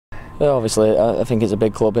Yeah, obviously, I think it's a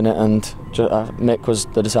big club in it, and Mick was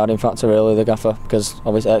the deciding factor, really, the gaffer, because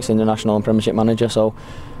obviously ex-international and Premiership manager. So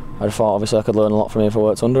I thought obviously I could learn a lot from him if I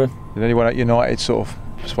worked under him. Did anyone at United sort of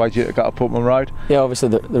persuade you to go to Putman Road? Yeah, obviously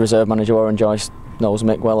the reserve manager Warren Joyce knows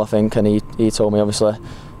Mick well, I think, and he told me obviously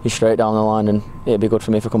he's straight down the line and it'd be good for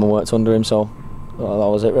me if I come and worked under him. So that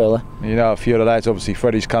was it, really. You know, a few of the lads, obviously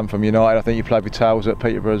Freddie's come from United. I think you played with Tails at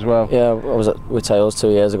Peterborough as well. Yeah, I was with Tails 2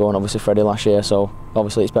 years ago, and obviously Freddie last year, so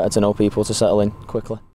obviously it's better to know people to settle in quickly.